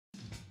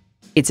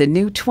It's a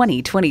new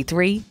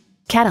 2023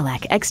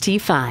 Cadillac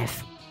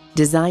XT5.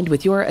 Designed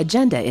with your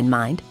agenda in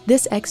mind,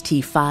 this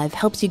XT5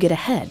 helps you get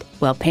ahead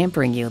while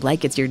pampering you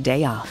like it's your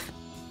day off.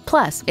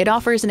 Plus, it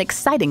offers an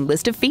exciting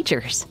list of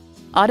features: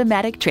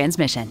 automatic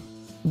transmission,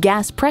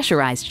 gas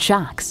pressurized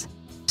shocks,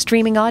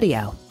 streaming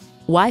audio,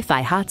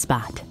 Wi-Fi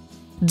hotspot,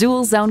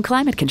 dual zone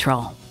climate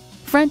control,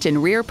 front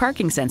and rear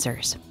parking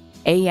sensors,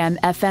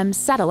 AM/FM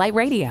satellite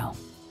radio,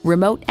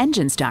 remote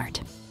engine start,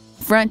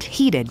 front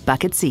heated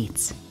bucket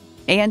seats,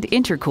 and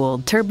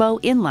intercooled turbo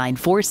inline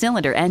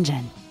 4-cylinder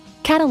engine.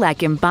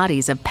 Cadillac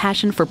embodies a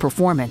passion for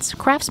performance,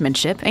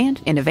 craftsmanship, and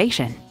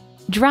innovation.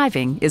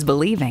 Driving is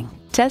believing.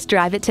 Test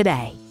drive it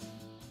today.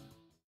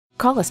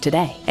 Call us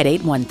today at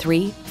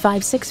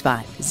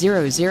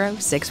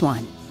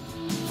 813-565-0061.